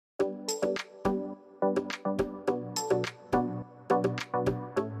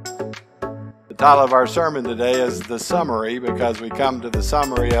title of our sermon today is the summary, because we come to the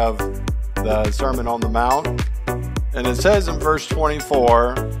summary of the Sermon on the Mount. And it says in verse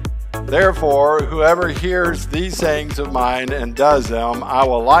 24, "Therefore, whoever hears these sayings of mine and does them, I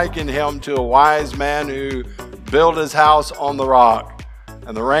will liken him to a wise man who built his house on the rock.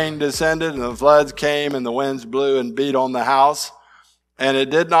 And the rain descended, and the floods came, and the winds blew and beat on the house. And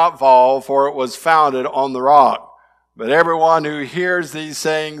it did not fall, for it was founded on the rock. But everyone who hears these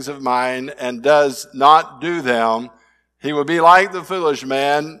sayings of mine and does not do them, he will be like the foolish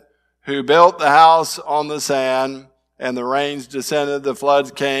man who built the house on the sand, and the rains descended, the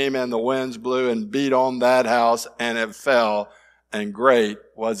floods came, and the winds blew and beat on that house, and it fell, and great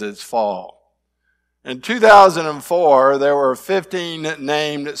was its fall." In 2004, there were 15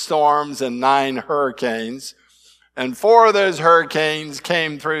 named storms and 9 hurricanes, and 4 of those hurricanes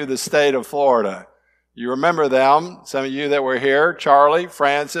came through the state of Florida. You remember them, some of you that were here: Charlie,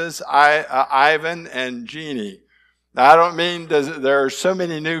 Francis, Ivan, and Jeannie. Now, I don't mean there are so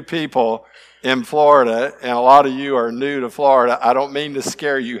many new people in Florida, and a lot of you are new to Florida. I don't mean to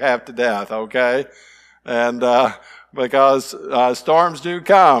scare you half to death, okay? And because storms do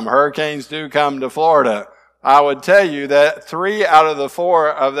come, hurricanes do come to Florida. I would tell you that 3 out of the 4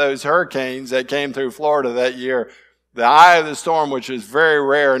 of those hurricanes that came through Florida that year, the eye of the storm, which is very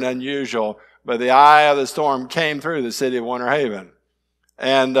rare and unusual, but the eye of the storm came through the city of Winter Haven.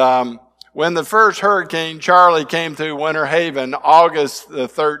 And when the first hurricane, Charlie, came through Winter Haven, August the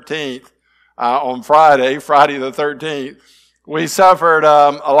 13th, on Friday the 13th, we suffered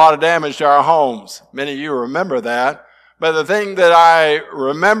a lot of damage to our homes. Many of you remember that. But the thing that I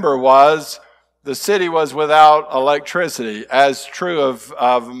remember was the city was without electricity, as true of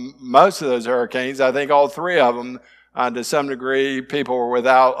most of those hurricanes. I think all 3 of them, to some degree, people were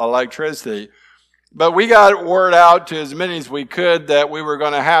without electricity. But we got word out to as many as we could that we were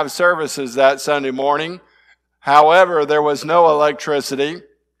going to have services that Sunday morning. However, there was no electricity.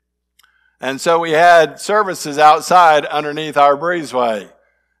 And so we had services outside underneath our breezeway.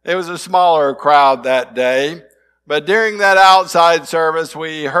 It was a smaller crowd that day. But during that outside service,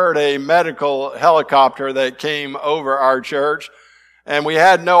 we heard a medical helicopter that came over our church. And we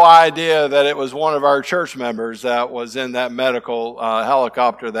had no idea that it was one of our church members that was in that medical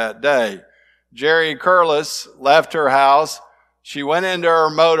helicopter that day. Jerry Curlis left her house. She went into her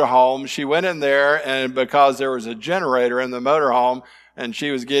motorhome. She went in there, and because there was a generator in the motorhome, and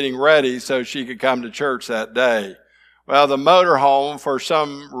she was getting ready so she could come to church that day. Well, the motorhome, for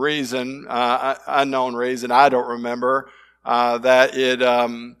some reason, unknown reason, I don't remember,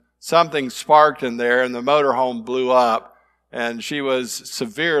 that something sparked in there, and the motorhome blew up. And she was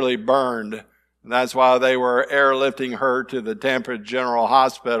severely burned. And that's why they were airlifting her to the Tampa General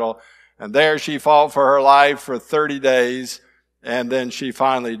Hospital. And there she fought for her life for 30 days, and then she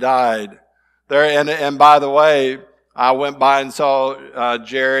finally died. And by the way, I went by and saw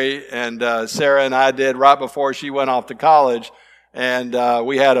Jerry, and Sarah and I did right before she went off to college. And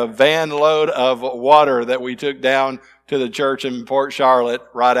we had a van load of water that we took down to the church in Port Charlotte.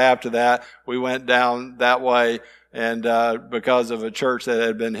 Right after that, we went down that way. And because of a church that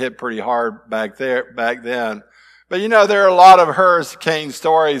had been hit pretty hard back then. But you know, there are a lot of hurricane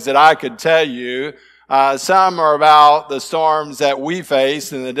stories that I could tell you. Some are about the storms that we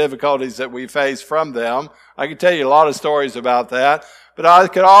faced and the difficulties that we faced from them. I could tell you a lot of stories about that. But I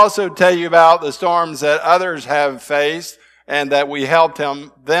could also tell you about the storms that others have faced and that we helped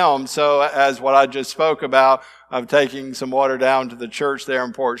them. So as what I just spoke about, of taking some water down to the church there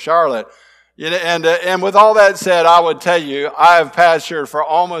in Port Charlotte. And with all that said, I would tell you, I have pastored for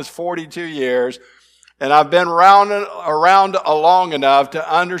almost 42 years, and I've been around long enough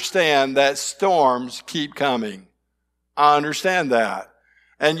to understand that storms keep coming. I understand that.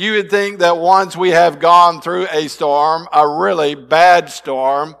 And you would think that once we have gone through a storm, a really bad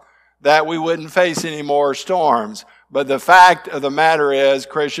storm, that we wouldn't face any more storms. But the fact of the matter is,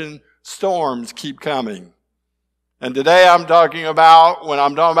 Christian, storms keep coming. And today when I'm talking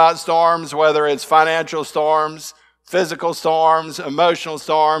about storms, whether it's financial storms, physical storms, emotional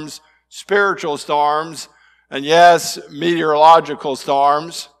storms, spiritual storms, and yes, meteorological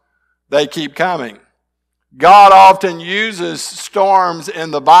storms, they keep coming. God often uses storms in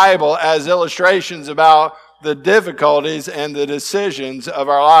the Bible as illustrations about the difficulties and the decisions of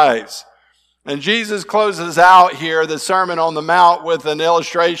our lives. And Jesus closes out here the Sermon on the Mount with an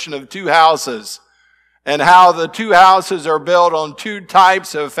illustration of 2 houses. And how the 2 houses are built on 2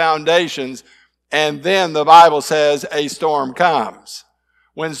 types of foundations, and then the Bible says a storm comes.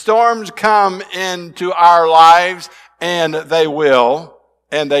 When storms come into our lives, and they will,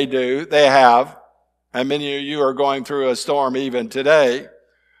 and they do, they have, and many of you are going through a storm even today,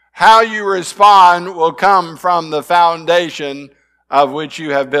 How you respond will come from the foundation of which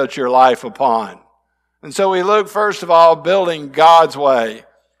you have built your life upon. And so we look, first of all, building God's way.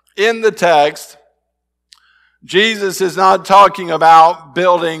 In the text, Jesus is not talking about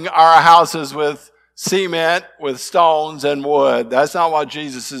building our houses with cement, with stones and wood. That's not what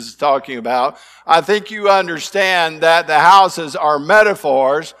Jesus is talking about. I think you understand that the houses are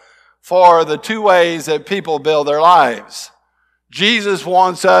metaphors for the two ways that people build their lives. Jesus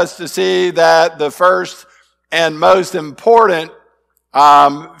wants us to see that the first and most important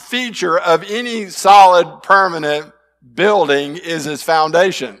feature of any solid, permanent building is its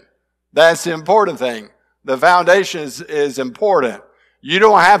foundation. That's the important thing. The foundation is important. You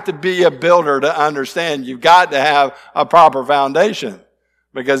don't have to be a builder to understand. You've got to have a proper foundation.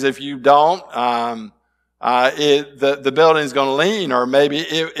 Because if you don't, the building's going to lean, or maybe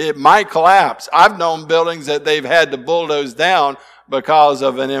it might collapse. I've known buildings that they've had to bulldoze down because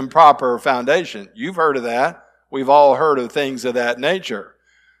of an improper foundation. You've heard of that. We've all heard of things of that nature.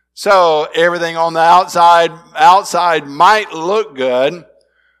 So everything on the outside might look good,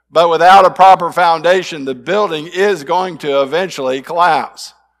 but without a proper foundation, the building is going to eventually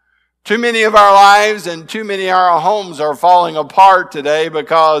collapse. Too many of our lives and too many of our homes are falling apart today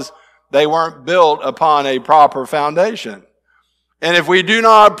because they weren't built upon a proper foundation. And if we do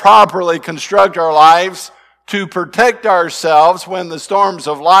not properly construct our lives to protect ourselves when the storms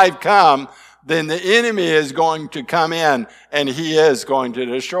of life come, then the enemy is going to come in and he is going to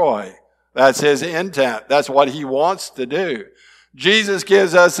destroy. That's his intent. That's what he wants to do. Jesus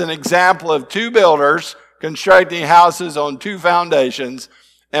gives us an example of two builders constructing houses on two foundations.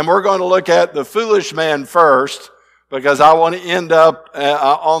 And we're going to look at the foolish man first, because I want to end up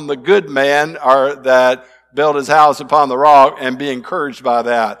on the good man that built his house upon the rock and be encouraged by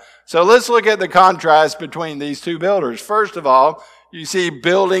that. So let's look at the contrast between these two builders. First of all, you see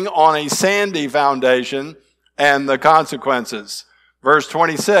building on a sandy foundation and the consequences. Verse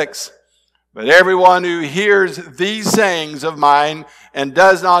 26. But everyone who hears these sayings of mine and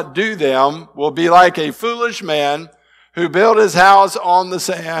does not do them will be like a foolish man who built his house on the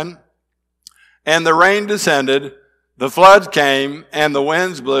sand, and the rain descended, the floods came, and the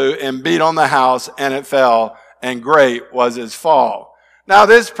winds blew and beat on the house, and it fell, and great was its fall. Now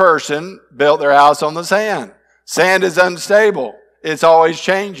this person built their house on the sand. Sand is unstable. It's always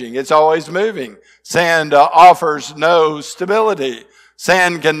changing. It's always moving. Sand offers no stability.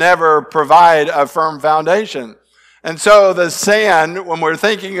 Sand can never provide a firm foundation. And so the sand, when we're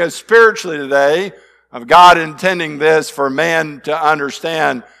thinking of spiritually today, of God intending this for man to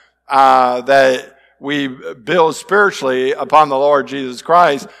understand that we build spiritually upon the Lord Jesus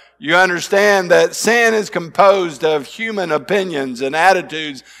Christ, you understand that sand is composed of human opinions and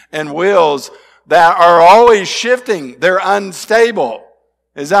attitudes and wills that are always shifting. They're unstable.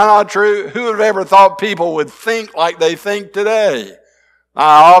 Is that not true? Who would have ever thought people would think like they think today?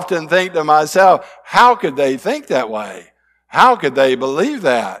 I often think to myself, how could they think that way? How could they believe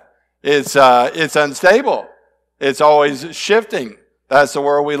that? It's unstable. It's always shifting. That's the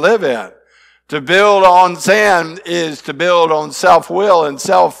world we live in. To build on sand is to build on self-will and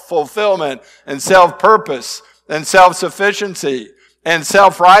self-fulfillment and self-purpose and self-sufficiency and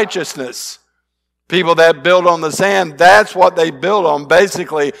self-righteousness. People that build on the sand, that's what they build on,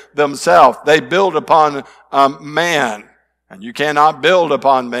 basically themselves. They build upon man. And you cannot build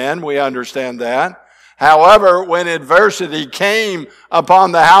upon man, we understand that. However, when adversity came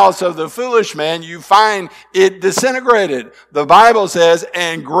upon the house of the foolish man, you find it disintegrated. The Bible says,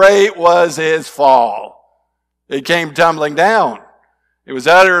 and great was his fall. It came tumbling down. It was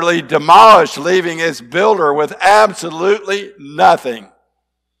utterly demolished, leaving its builder with absolutely nothing.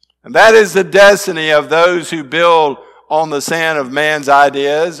 And that is the destiny of those who build on the sand of man's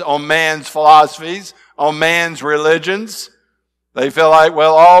ideas, on man's philosophies, on man's religions. They feel like,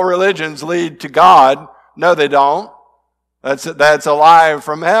 well, all religions lead to God. No, they don't. That's a lie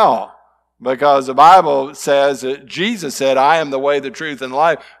from hell. Because the Bible says that Jesus said, I am the way, the truth, and the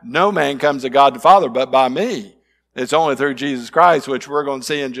life. No man comes to God the Father but by me. It's only through Jesus Christ, which we're going to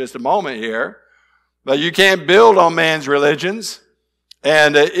see in just a moment here. But you can't build on man's religions.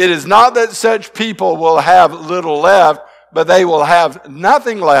 And it is not that such people will have little left, but they will have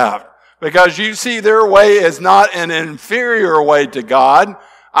nothing left. Because you see, their way is not an inferior way to God.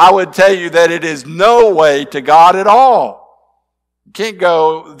 I would tell you that it is no way to God at all. You can't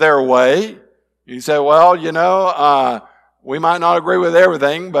go their way. You say, well, we might not agree with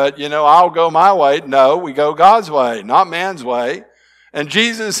everything, but, I'll go my way. No, we go God's way, not man's way. And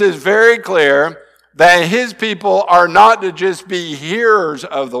Jesus is very clear that his people are not to just be hearers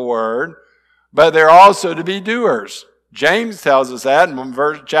of the word, but they're also to be doers. James tells us that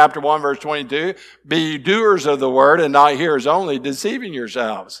in chapter 1, verse 22. Be doers of the word and not hearers only, deceiving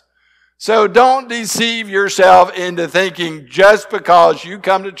yourselves. So don't deceive yourself into thinking just because you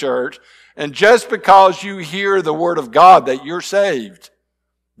come to church and just because you hear the word of God that you're saved.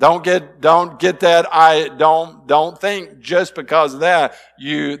 Don't think just because of that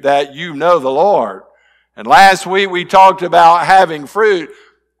you know the Lord. And last week we talked about having fruit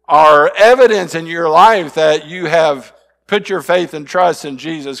are evidence in your life that you have put your faith and trust in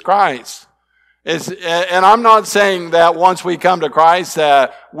Jesus Christ. And I'm not saying that once we come to Christ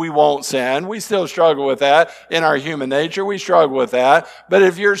that we won't sin. We still struggle with that. In our human nature, we struggle with that. But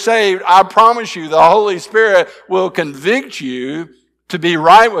if you're saved, I promise you the Holy Spirit will convict you to be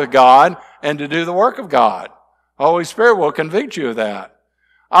right with God and to do the work of God. The Holy Spirit will convict you of that.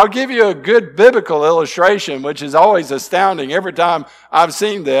 I'll give you a good biblical illustration, which is always astounding. Every time I've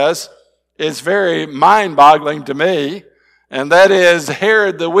seen this, it's very mind-boggling to me. And that is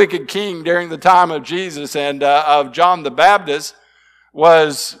Herod, the wicked king during the time of Jesus and of John the Baptist,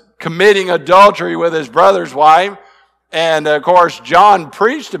 was committing adultery with his brother's wife. And of course, John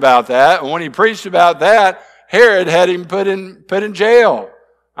preached about that. And when he preached about that, Herod had him put in jail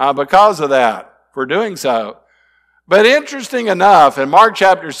because of that, for doing so. But interesting enough, in Mark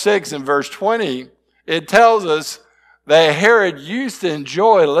chapter 6 and verse 20, it tells us that Herod used to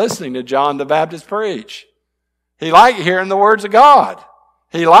enjoy listening to John the Baptist preach. He liked hearing the words of God.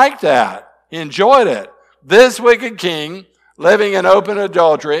 He liked that. He enjoyed it. This wicked king, living in open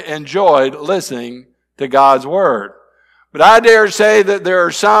adultery, enjoyed listening to God's word. But I dare say that there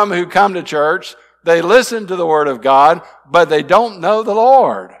are some who come to church, they listen to the word of God, but they don't know the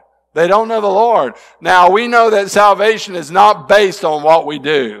Lord. They don't know the Lord. Now, we know that salvation is not based on what we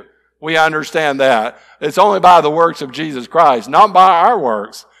do. We understand that. It's only by the works of Jesus Christ, not by our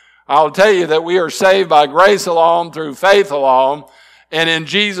works. I'll tell you that we are saved by grace alone, through faith alone, and in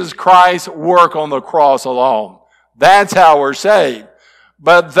Jesus Christ's work on the cross alone. That's how we're saved.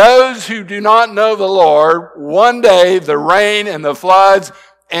 But those who do not know the Lord, one day the rain and the floods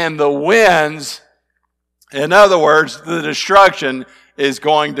and the winds, in other words, the destruction is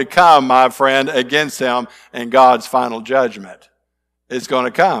going to come, my friend, against them in God's final judgment. It's going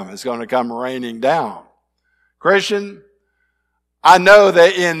to come. It's going to come raining down. Christian, I know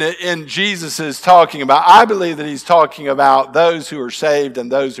that in Jesus is talking about, I believe that he's talking about those who are saved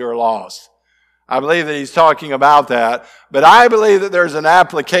and those who are lost. I believe that he's talking about that. But I believe that there's an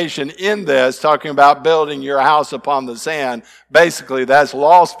application in this talking about building your house upon the sand. Basically, that's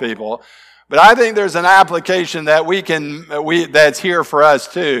lost people. But I think there's an application that that's here for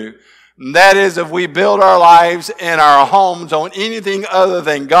us too. And that is, if we build our lives and our homes on anything other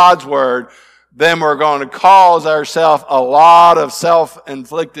than God's word, then we're going to cause ourselves a lot of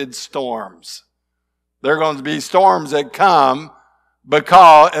self-inflicted storms. There are going to be storms that come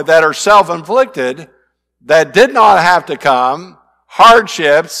that are self-inflicted, that did not have to come,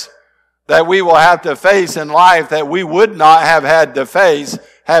 hardships that we will have to face in life that we would not have had to face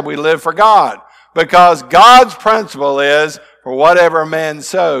had we lived for God. Because God's principle is, for whatever man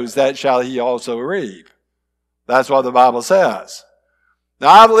sows, that shall he also reap. That's what the Bible says. Now,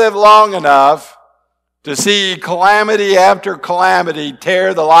 I've lived long enough to see calamity after calamity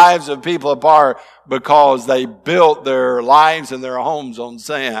tear the lives of people apart because they built their lives and their homes on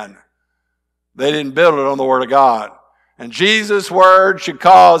sand. They didn't build it on the Word of God. And Jesus' Word should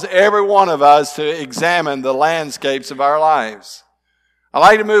cause every one of us to examine the landscapes of our lives. I'd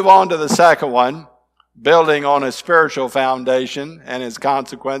like to move on to the second one, building on a spiritual foundation and its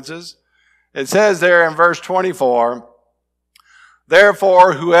consequences. It says there in verse 24,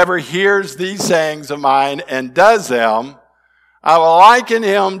 therefore, whoever hears these sayings of mine and does them, I will liken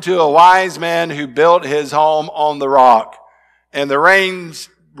him to a wise man who built his home on the rock. And the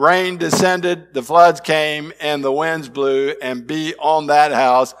rain descended, the floods came, and the winds blew and beat on that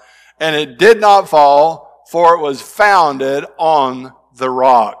house. And it did not fall, for it was founded on the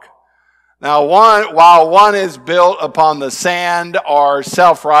rock. Now, while one is built upon the sand or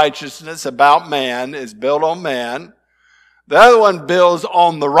self-righteousness about man, is built on man, the other one builds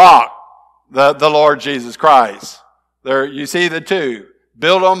on the rock, the Lord Jesus Christ. There, you see the two.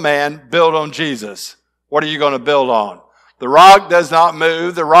 Build on man, build on Jesus. What are you going to build on? The rock does not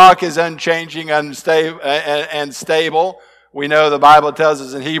move. The rock is unchanging and stable. We know the Bible tells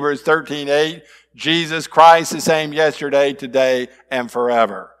us in Hebrews 13:8, Jesus Christ the same yesterday, today, and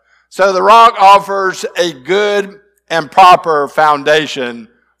forever. So the rock offers a good and proper foundation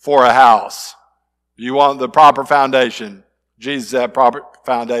for a house. You want the proper foundation. Jesus is that proper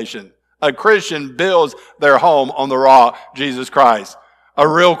foundation. A Christian builds their home on the rock, Jesus Christ. A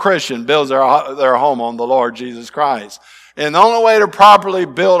real Christian builds their home on the Lord Jesus Christ. And the only way to properly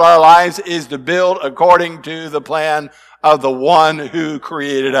build our lives is to build according to the plan of the one who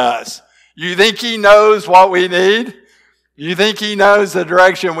created us. You think he knows what we need? You think he knows the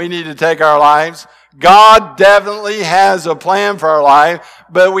direction we need to take our lives? God definitely has a plan for our life,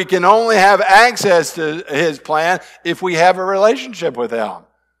 but we can only have access to his plan if we have a relationship with him.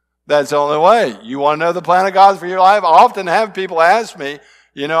 That's the only way. You want to know the plan of God for your life? I often have people ask me,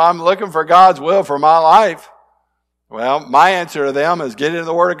 I'm looking for God's will for my life. Well, my answer to them is get into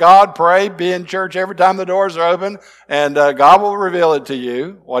the Word of God, pray, be in church every time the doors are open, and God will reveal it to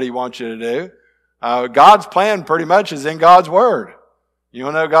you, what he wants you to do. God's plan pretty much is in God's Word. You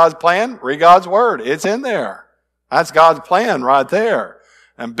want to know God's plan? Read God's Word. It's in there. That's God's plan right there.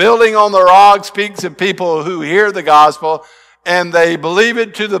 And building on the rock speaks of people who hear the gospel and they believe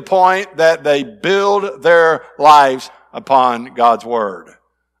it to the point that they build their lives upon God's Word.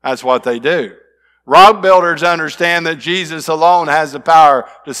 That's what they do. Rock builders understand that Jesus alone has the power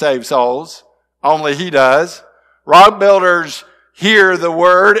to save souls. Only he does. Rock builders hear the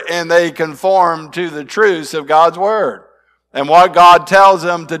Word and they conform to the truths of God's Word. And what God tells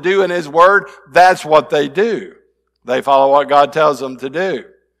them to do in his Word, that's what they do. They follow what God tells them to do.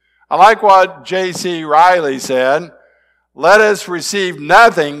 I like what J.C. Riley said. Let us receive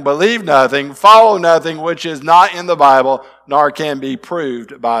nothing, believe nothing, follow nothing which is not in the Bible, nor can be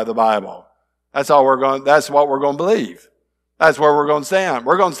proved by the Bible. That's what we're going to believe. That's where we're going to stand.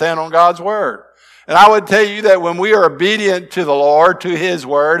 We're going to stand on God's Word. And I would tell you that when we are obedient to the Lord, to his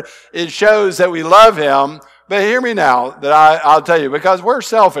Word, it shows that we love him. But hear me now, that I'll tell you, because we're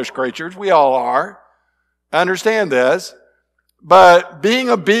selfish creatures, we all are. Understand this. But being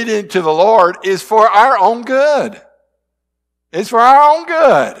obedient to the Lord is for our own good. It's for our own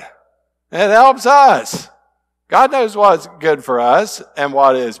good. It helps us. God knows what's good for us and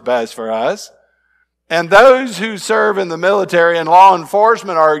what is best for us. And those who serve in the military and law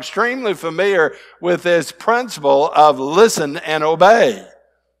enforcement are extremely familiar with this principle of listen and obey.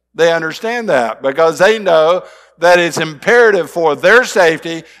 They understand that because they know that it's imperative for their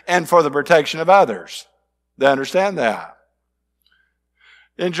safety and for the protection of others. They understand that.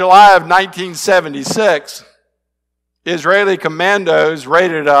 In July of 1976, Israeli commandos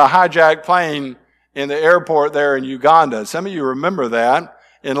raided a hijacked plane in the airport there in Uganda. Some of you remember that.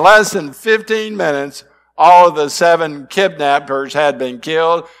 In less than 15 minutes, all of the 7 kidnappers had been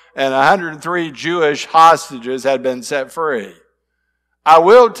killed and 103 Jewish hostages had been set free. I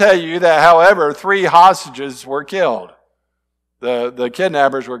will tell you that, however, 3 hostages were killed. The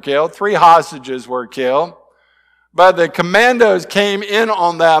kidnappers were killed. 3 hostages were killed. But the commandos came in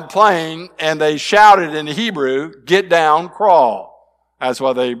on that plane and they shouted in Hebrew, "Get down, crawl." That's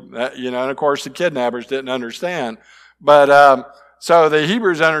what they, and of course the kidnappers didn't understand. But so the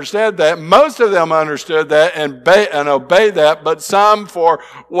Hebrews understood that. Most of them understood that and obeyed that, but some, for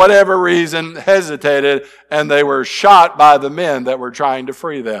whatever reason, hesitated and they were shot by the men that were trying to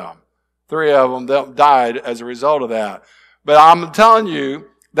free them. 3 of them died as a result of that. But I'm telling you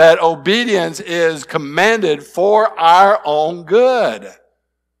that obedience is commanded for our own good.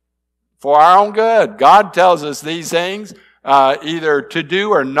 For our own good. God tells us these things either to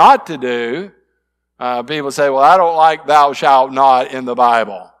do or not to do. People say, well, I don't like thou shalt not in the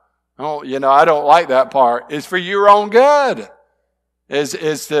Bible. Oh, I don't like that part. It's for your own good.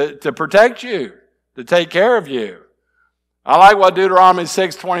 It's to protect you, to take care of you. I like what Deuteronomy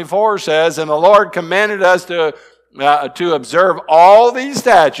 6:24 says, and the Lord commanded us to observe all these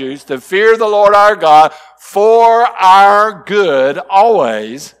statutes, to fear the Lord our God for our good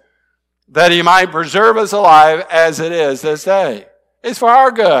always, that he might preserve us alive as it is this day. It's for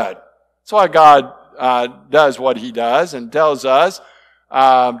our good. That's why God does what he does and tells us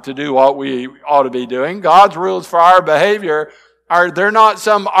to do what we ought to be doing. God's rules for our behavior they're not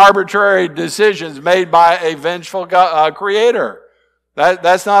some arbitrary decisions made by a vengeful creator.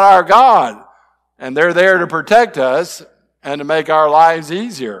 That's not our God. And they're there to protect us and to make our lives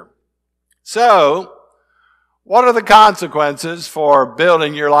easier. So, what are the consequences for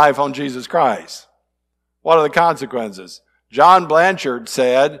building your life on Jesus Christ? What are the consequences? John Blanchard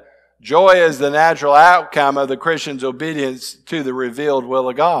said, joy is the natural outcome of the Christian's obedience to the revealed will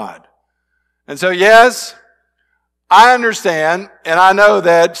of God. And so, yes, I understand and I know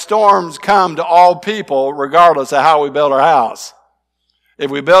that storms come to all people regardless of how we build our house. If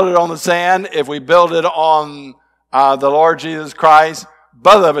we build it on the sand, if we build it on the Lord Jesus Christ,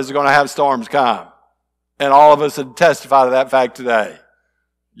 both of us are going to have storms come. And all of us would testify to that fact today.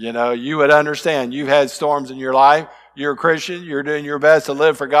 You would understand. You've had storms in your life. You're a Christian. You're doing your best to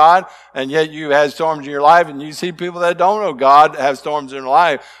live for God. And yet you have storms in your life. And you see people that don't know God have storms in their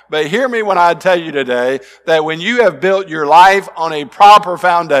life. But hear me when I tell you today that when you have built your life on a proper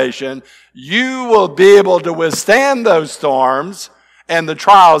foundation, you will be able to withstand those storms and the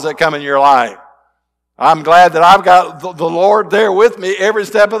trials that come in your life. I'm glad that I've got the Lord there with me every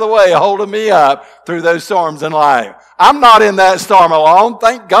step of the way, holding me up through those storms in life. I'm not in that storm alone.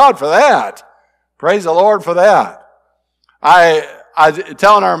 Thank God for that. Praise the Lord for that. I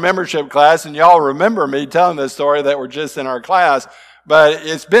tell in our membership class, and y'all remember me telling this story that we're just in our class, but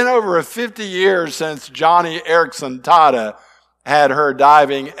it's been over 50 years since Johnny Erickson Tada had her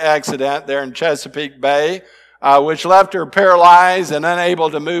diving accident there in Chesapeake Bay, which left her paralyzed and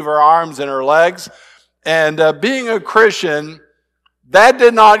unable to move her arms and her legs. And being a Christian, that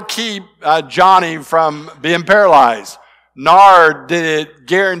did not keep Johnny from being paralyzed, nor did it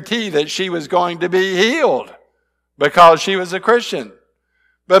guarantee that she was going to be healed because she was a Christian.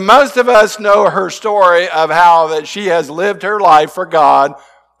 But most of us know her story of how that she has lived her life for God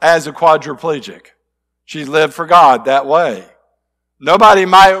as a quadriplegic. She's lived for God that way. Nobody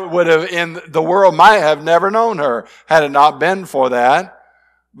would have in the world might have never known her had it not been for that.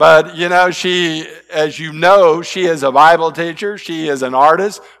 But, you know, she, as you know, she is a Bible teacher. She is an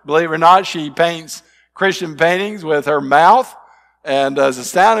artist. Believe it or not, she paints Christian paintings with her mouth. And it's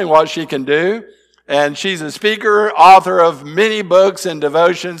astounding what she can do. And she's a speaker, author of many books and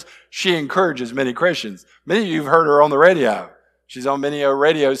devotions. She encourages many Christians. Many of you have heard her on the radio. She's on many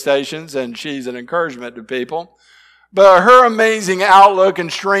radio stations, and she's an encouragement to people. But her amazing outlook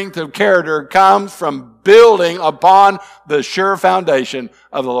and strength of character comes from building upon the sure foundation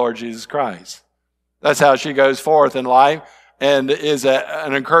of the Lord Jesus Christ. That's how she goes forth in life and is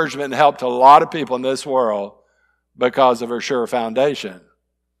an encouragement and help to a lot of people in this world because of her sure foundation.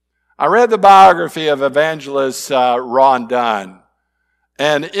 I read the biography of evangelist Ron Dunn.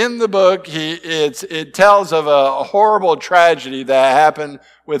 And in the book, it tells of a horrible tragedy that happened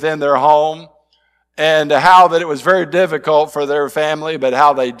within their home, and how that it was very difficult for their family, but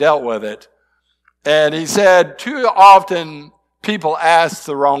how they dealt with it. And he said, too often people ask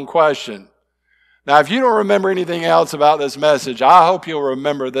the wrong question. Now, if you don't remember anything else about this message, I hope you'll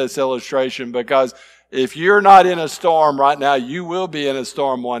remember this illustration, because if you're not in a storm right now, you will be in a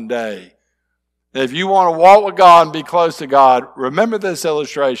storm one day. If you want to walk with God and be close to God, remember this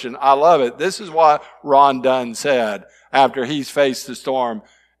illustration. I love it. This is what Ron Dunn said after he's faced the storm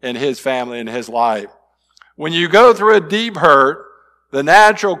in his family and his life. When you go through a deep hurt, the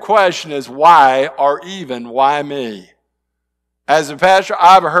natural question is why, or even why me? As a pastor,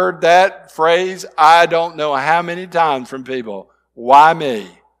 I've heard that phrase, I don't know how many times from people. Why me?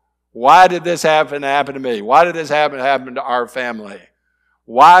 Why did this happen to me? Why did this happen to our family?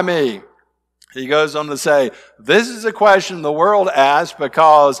 Why me? He goes on to say, this is a question the world asks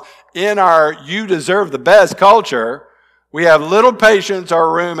because in our you deserve the best culture, we have little patience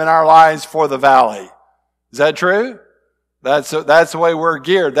or room in our lives for the valley. Is that true? That's the way we're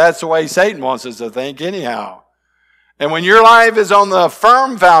geared. That's the way Satan wants us to think anyhow. And when your life is on the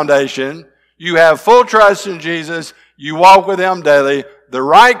firm foundation, you have full trust in Jesus, you walk with him daily, the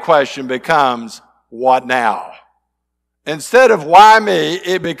right question becomes, what now? Instead of why me,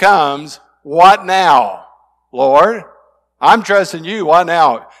 it becomes, what now, Lord? I'm trusting you. What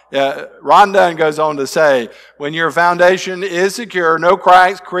now? Ron Dunn goes on to say, when your foundation is secure, no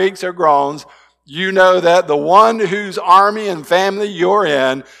cracks, creaks, or groans, you know that the one whose army and family you're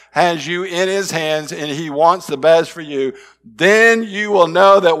in has you in his hands and he wants the best for you. Then you will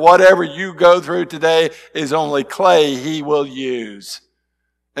know that whatever you go through today is only clay he will use.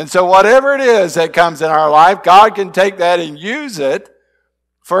 And so whatever it is that comes in our life, God can take that and use it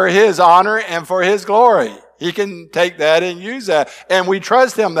for his honor and for his glory. He can take that and use that. And we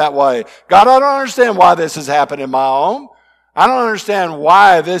trust him that way. God, I don't understand why this has happened in my home. I don't understand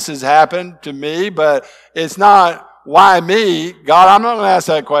why this has happened to me, but it's not why me. God, I'm not going to ask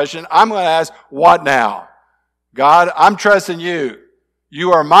that question. I'm going to ask, what now? God, I'm trusting you.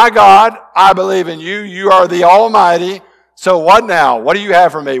 You are my God. I believe in you. You are the Almighty. So what now? What do you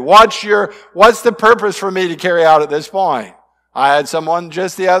have for me? What's the purpose for me to carry out at this point? I had someone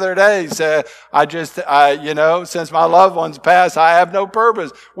just the other day say, since my loved ones passed, I have no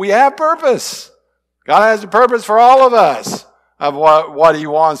purpose. We have purpose. God has a purpose for all of us of what he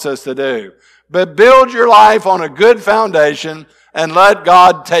wants us to do. But build your life on a good foundation and let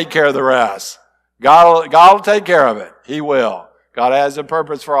God take care of the rest. God will take care of it. He will. God has a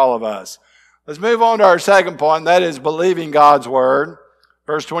purpose for all of us. Let's move on to our second point, and that is believing God's word.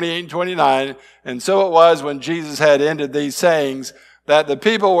 Verse 28 and 29, and so it was when Jesus had ended these sayings that the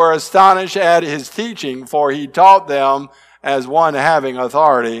people were astonished at his teaching, for he taught them as one having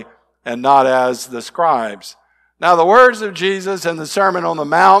authority and not as the scribes. Now, the words of Jesus in the Sermon on the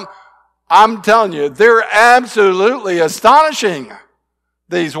Mount, I'm telling you, they're absolutely astonishing,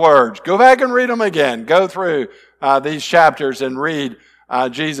 these words. Go back and read them again. Go through these chapters and read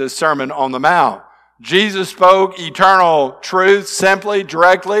Jesus' Sermon on the Mount. Jesus spoke eternal truth simply,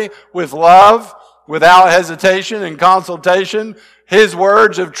 directly, with love, without hesitation and consultation. His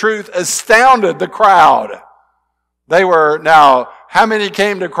words of truth astounded the crowd. Now, how many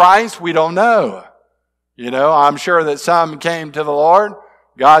came to Christ? We don't know. I'm sure that some came to the Lord.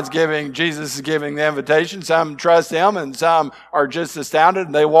 Jesus is giving the invitation. Some trust him and some are just astounded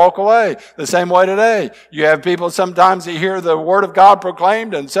and they walk away. The same way today. You have people sometimes that hear the word of God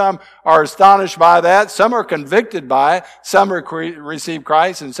proclaimed and some are astonished by that. Some are convicted by it. Some receive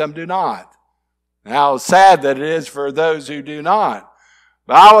Christ and some do not. How sad that it is for those who do not.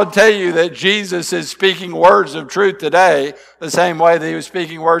 But I will tell you that Jesus is speaking words of truth today the same way that he was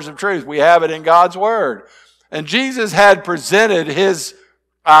speaking words of truth. We have it in God's word. And Jesus had presented his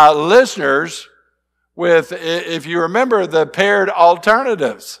listeners with, if you remember, the paired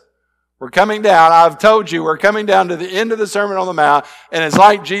alternatives. We're coming down, I've told you, we're coming down to the end of the Sermon on the Mount, and it's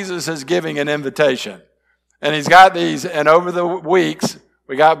like Jesus is giving an invitation. And he's got these, and over the weeks,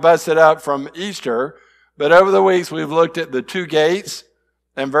 we got busted up from Easter, but over the weeks we've looked at the two gates,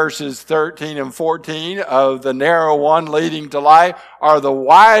 and verses 13 and 14 of the narrow one leading to life are the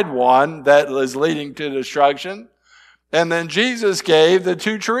wide one that is leading to destruction. And then Jesus gave the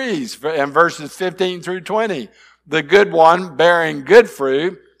two trees in verses 15 through 20. The good one bearing good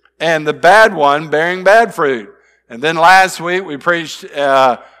fruit and the bad one bearing bad fruit. And then last week we preached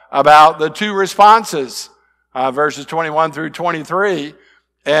about the two responses, verses 21 through 23.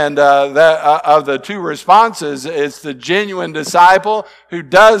 And of the two responses, it's the genuine disciple who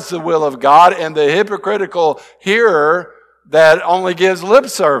does the will of God and the hypocritical hearer that only gives lip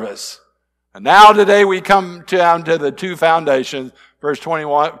service. And now today we come down to the two foundations, verse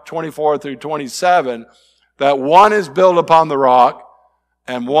 24 through 27, that one is built upon the rock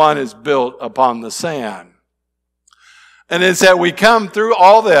and one is built upon the sand. And it's that we come through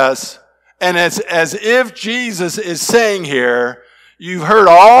all this, and it's as if Jesus is saying here, you've heard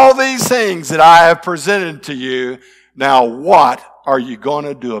all these things that I have presented to you. Now what are you going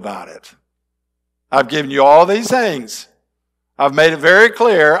to do about it? I've given you all these things. I've made it very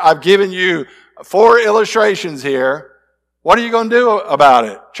clear. I've given you 4 illustrations here. What are you going to do about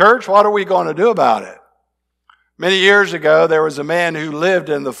it? Church, what are we going to do about it? Many years ago, there was a man who lived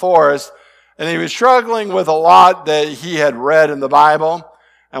in the forest, and he was struggling with a lot that he had read in the Bible.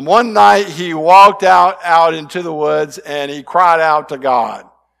 And one night he walked out into the woods and he cried out to God.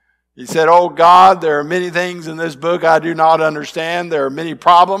 He said, "Oh God, there are many things in this book I do not understand. There are many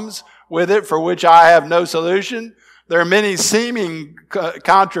problems with it for which I have no solution. There are many seeming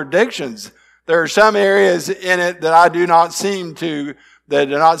contradictions. There are some areas in it that do not seem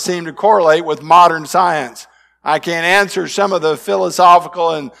to correlate with modern science. I can't answer some of the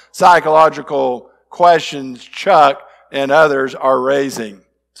philosophical and psychological questions Chuck and others are raising."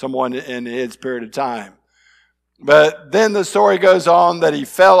 Someone in his period of time. But then the story goes on that he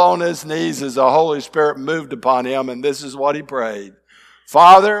fell on his knees as the Holy Spirit moved upon him, and this is what he prayed.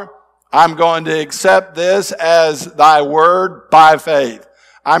 "Father, I'm going to accept this as thy word by faith.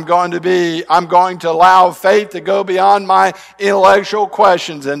 I'm going to allow faith to go beyond my intellectual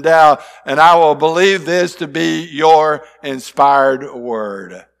questions and doubt, and I will believe this to be your inspired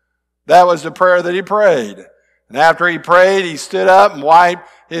word." That was the prayer that he prayed. And after he prayed, he stood up and wiped.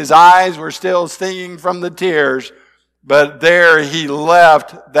 His eyes were still stinging from the tears, but there he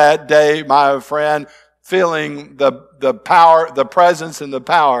left that day, my friend, feeling the power, the presence and the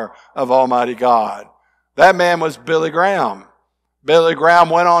power of Almighty God. That man was Billy Graham. Billy Graham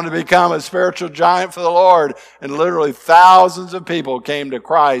went on to become a spiritual giant for the Lord, and literally thousands of people came to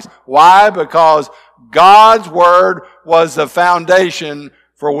Christ. Why? Because God's word was the foundation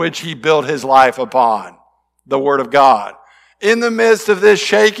for which he built his life upon. The word of God. In the midst of this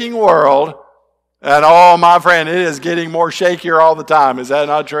shaking world, and oh, my friend, it is getting more shakier all the time. Is that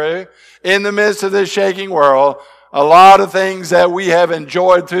not true? In the midst of this shaking world, a lot of things that we have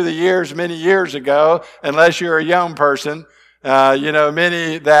enjoyed through the years, many years ago, unless you're a young person,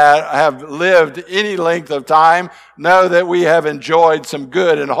 many that have lived any length of time know that we have enjoyed some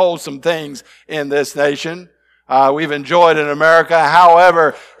good and wholesome things in this nation. We've enjoyed in America.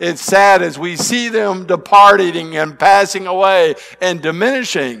 However, it's sad as we see them departing and passing away and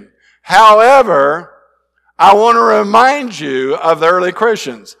diminishing. However, I want to remind you of the early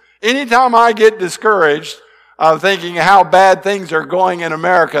Christians. Anytime I get discouraged, of thinking how bad things are going in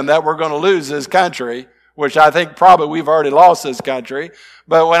America and that we're going to lose this country, which I think probably we've already lost this country.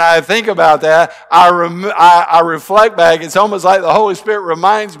 But when I think about that, I reflect back. It's almost like the Holy Spirit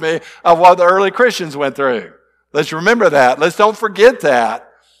reminds me of what the early Christians went through. Let's remember that. Let's don't forget that.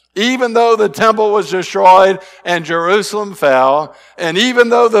 Even though the temple was destroyed and Jerusalem fell, and even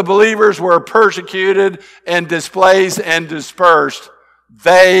though the believers were persecuted and displaced and dispersed,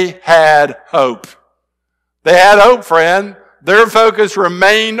 they had hope. They had hope, friend. Their focus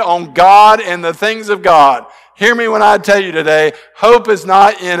remained on God and the things of God. Hear me when I tell you today, hope is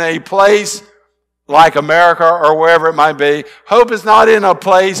not in a place like America or wherever it might be. Hope is not in a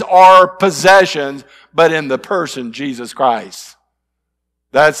place or possessions, but in the person, Jesus Christ.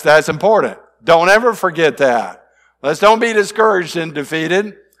 That's important. Don't ever forget that. Let's don't be discouraged and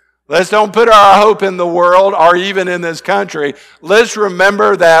defeated. Let's don't put our hope in the world or even in this country. Let's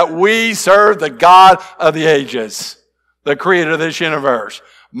remember that we serve the God of the ages, the creator of this universe.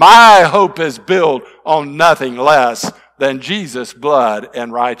 My hope is built on nothing less than Jesus' blood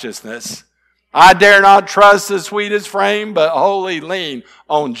and righteousness. I dare not trust the sweetest frame, but wholly lean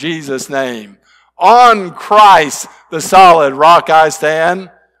on Jesus' name. On Christ, the solid rock I stand.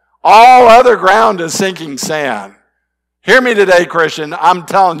 All other ground is sinking sand. Hear me today, Christian. I'm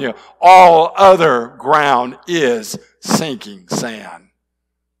telling you, all other ground is sinking sand.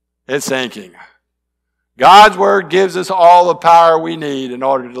 It's sinking. God's word gives us all the power we need in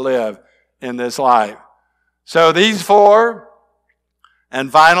order to live in this life. So these 4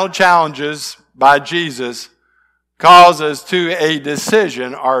 and final challenges by Jesus calls us to a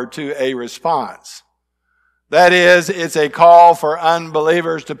decision or to a response. That is, it's a call for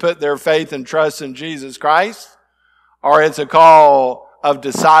unbelievers to put their faith and trust in Jesus Christ, or it's a call of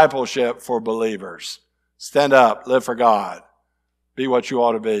discipleship for believers. Stand up, live for God. Be what you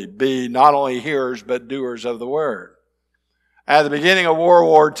ought to be. Be not only hearers, but doers of the word. At the beginning of World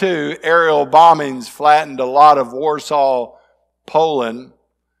War II, aerial bombings flattened a lot of Warsaw, Poland,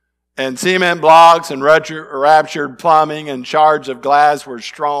 and cement blocks and ruptured plumbing and shards of glass were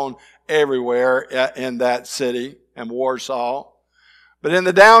strewn everywhere in that city, in Warsaw. But in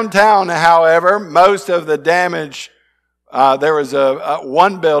the downtown, however, most of the damage, there was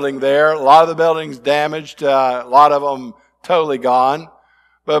one building there, a lot of the buildings damaged, a lot of them totally gone.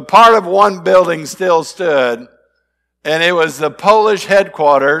 But part of one building still stood, and it was the Polish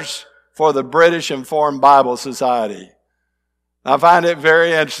headquarters for the British Informed Bible Society. I find it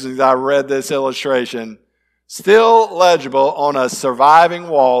very interesting that I read this illustration. Still legible on a surviving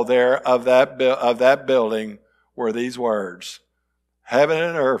wall there of that building were these words: heaven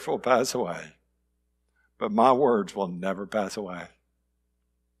and earth will pass away, but my words will never pass away.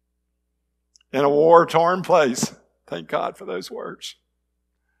 In a war-torn place, thank God for those words.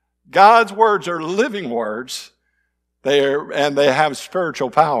 God's words are living words, and they have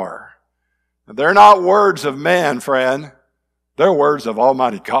spiritual power. They're not words of man, friend. They're words of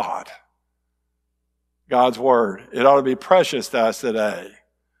Almighty God. God's word. It ought to be precious to us today.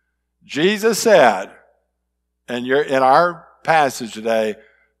 Jesus said, and you're in our passage today,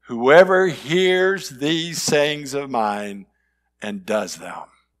 whoever hears these sayings of mine and does them.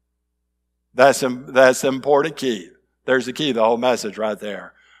 That's the important key. There's the key, the whole message right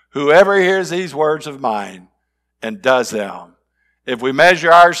there. Whoever hears these words of mine and does them. If we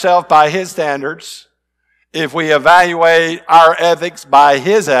measure ourselves by his standards, if we evaluate our ethics by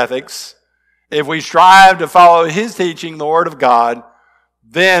his ethics, if we strive to follow his teaching, the word of God,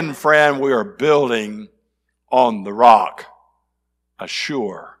 then, friend, we are building on the rock, a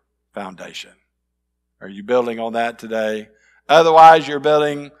sure foundation. Are you building on that today? Otherwise, you're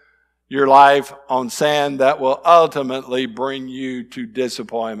building your life on sand that will ultimately bring you to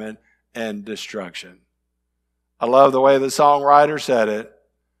disappointment and destruction. I love the way the songwriter said it.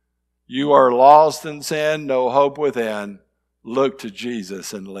 You are lost in sin, no hope within. Look to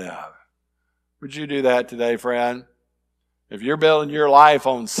Jesus and live. Would you do that today, friend? If you're building your life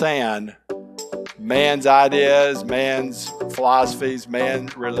on sand, man's ideas, man's philosophies,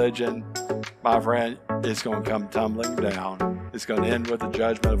 man's religion, my friend, it's going to come tumbling down. It's going to end with the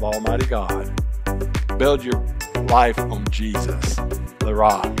judgment of Almighty God. Build your life on Jesus, the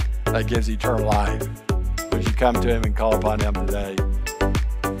rock that gives eternal life. Would you come to him and call upon him today?